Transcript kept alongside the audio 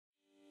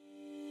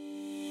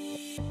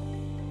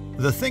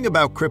The thing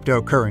about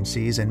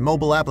cryptocurrencies and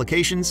mobile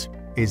applications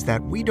is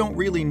that we don't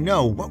really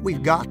know what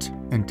we've got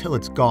until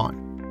it's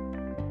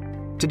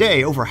gone.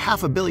 Today, over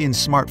 500 million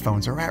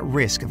smartphones are at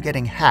risk of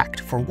getting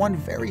hacked for one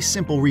very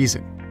simple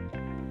reason.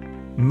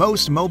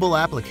 Most mobile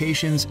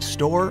applications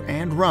store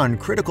and run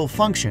critical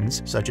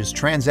functions such as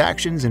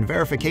transactions and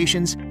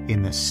verifications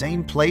in the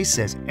same place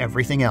as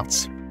everything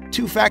else.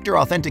 Two-factor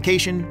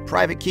authentication,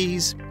 private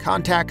keys,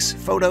 contacts,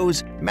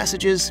 photos,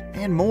 messages,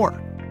 and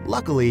more.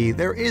 Luckily,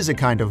 there is a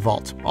kind of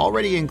vault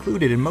already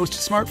included in most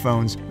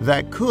smartphones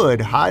that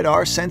could hide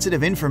our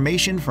sensitive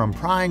information from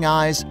prying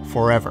eyes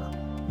forever.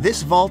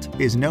 This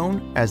vault is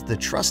known as the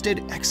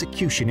Trusted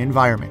Execution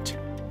Environment.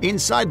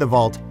 Inside the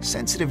vault,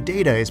 sensitive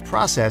data is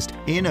processed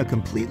in a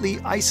completely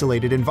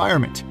isolated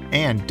environment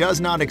and does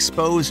not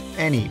expose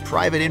any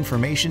private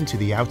information to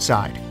the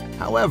outside.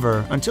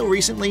 However, until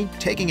recently,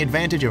 taking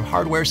advantage of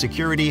hardware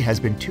security has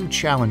been too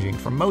challenging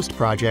for most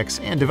projects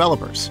and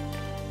developers.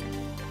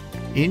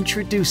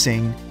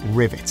 Introducing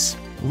Rivetz.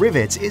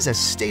 Rivetz is a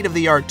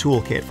state-of-the-art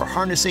toolkit for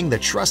harnessing the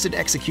trusted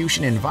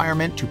execution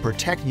environment to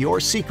protect your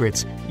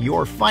secrets,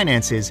 your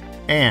finances,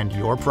 and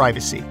your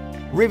privacy.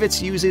 Rivetz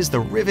uses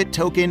the Rivet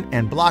token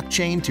and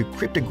blockchain to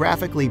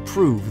cryptographically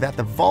prove that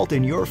the vault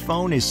in your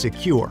phone is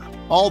secure,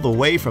 all the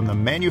way from the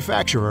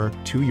manufacturer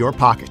to your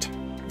pocket.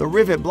 The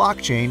Rivet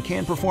blockchain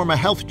can perform a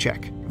health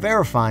check,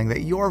 verifying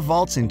that your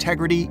vault's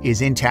integrity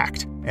is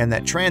intact and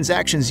that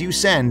transactions you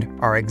send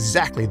are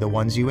exactly the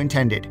ones you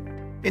intended.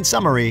 In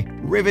summary,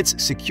 Rivetz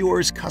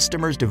secures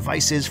customers'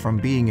 devices from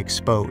being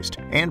exposed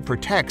and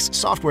protects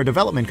software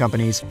development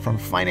companies from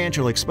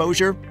financial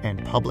exposure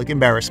and public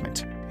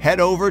embarrassment. Head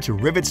over to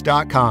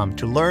Rivetz.com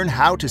to learn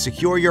how to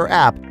secure your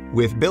app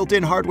with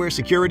built-in hardware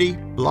security,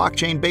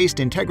 blockchain-based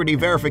integrity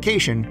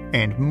verification,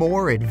 and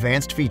more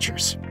advanced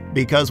features.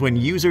 Because when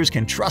users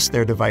can trust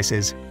their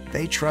devices,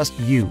 they trust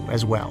you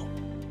as well.